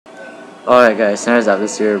Alright guys,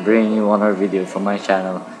 Netherzapdos here, bringing you another video from my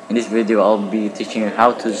channel. In this video, I'll be teaching you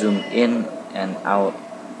how to zoom in and out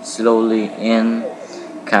slowly in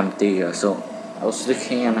Camtasia. So, I was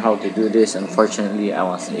looking on how to do this. Unfortunately, I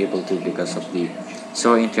wasn't able to because of the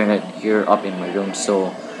slow internet here up in my room.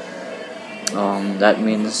 So, that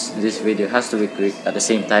means this video has to be quick. At the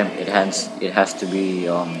same time, it has to be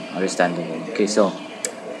understandable. Okay, so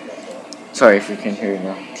sorry if you can hear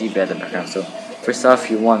the TV at the background. So first off,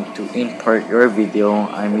 you want to import your video.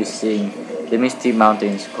 I'm using the Misty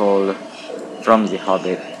Mountains called from The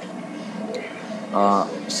Hobbit.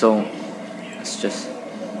 So let's just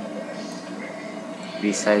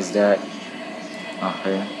besides that,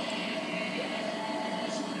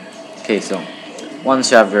 okay, so once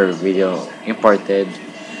you have your video imported,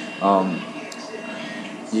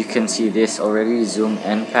 you can see this already, zoom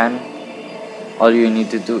and pan. All you need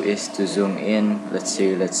to do is to zoom in. Let's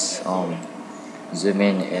zoom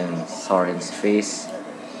in Soren's face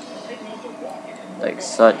like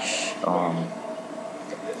such.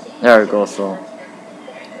 There we go. So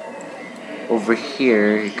over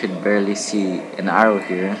here you could barely see an arrow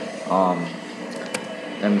here.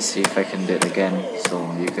 Let me see if I can do it again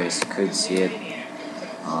so you guys could see it.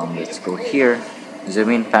 Let's go here, zoom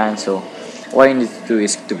in, pan. So what you need to do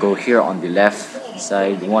is to go here on the left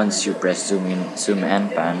side. Once you press zoom in, zoom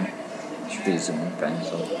and pan, should be zoom and pan.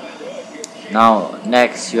 So now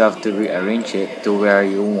next you have to rearrange it to where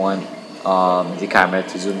you want the camera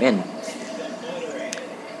to zoom in.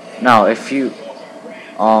 Now if you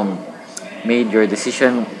made your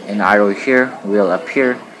decision, an arrow here will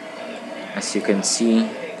appear, as you can see,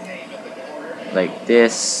 like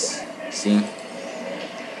this. See,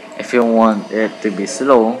 if you want it to be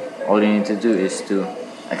slow, all you need to do is to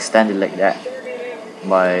extend it like that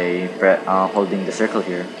by holding the circle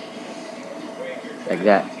here like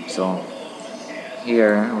that. So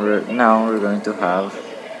here we're going to have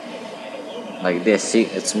like this. See,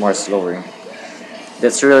 it's more slower.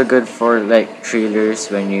 That's really good for like trailers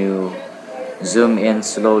when you zoom in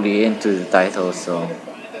slowly into the title. So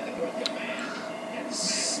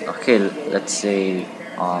okay, let's say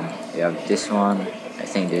we have this one. I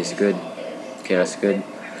think this is good. Okay, that's good.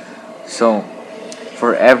 So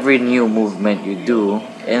for every new movement you do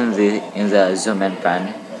in the zoom and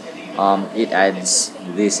pan, it adds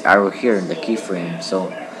this arrow here in the keyframe.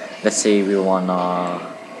 So let's say we wanna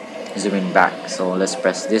zoom in back. So let's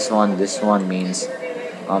press this one. This one means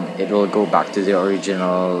it will go back to the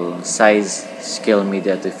original size, scale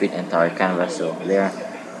media to fit entire canvas. So there.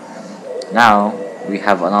 Now we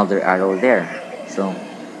have another arrow there. So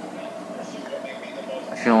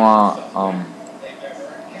if you want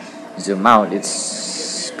zoom out,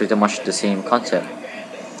 it's pretty much the same concept.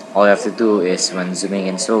 All you have to do is when zooming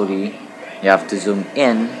in slowly, you have to zoom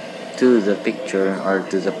in to the picture or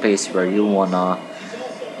to the place where you wanna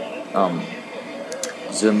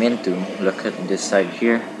zoom into. Look at this side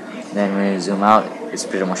here. Then when you zoom out, it's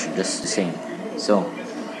pretty much just the same. So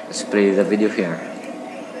let's play the video here.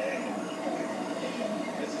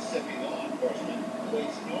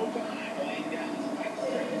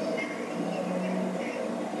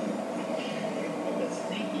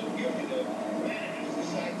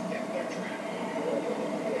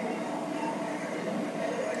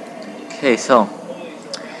 Okay, so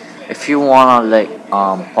if you wanna like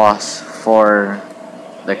pause for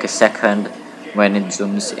like a second when it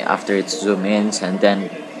zooms, after it zoom in and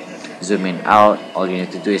then zoom in out, all you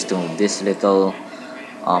need to do is to move this little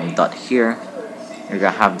dot here. You're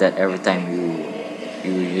gonna have that every time you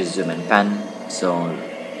use zoom and pan. So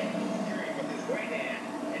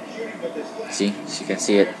see, as you can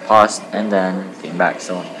see, it paused and then came back.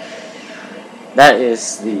 So that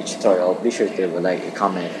is the tutorial. Be sure to leave a like, a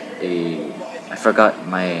comment, I forgot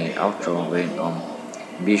my outro. Wait,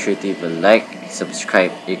 be sure to leave a like,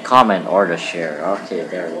 subscribe, a comment, or the share. Okay,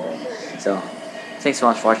 there we go. So thanks so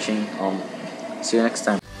much for watching. See you next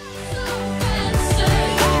time.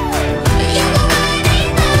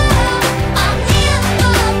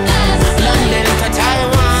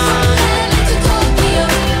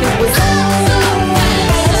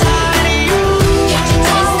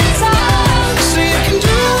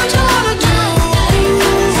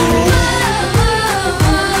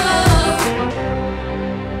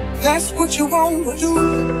 That's what you want to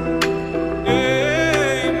do.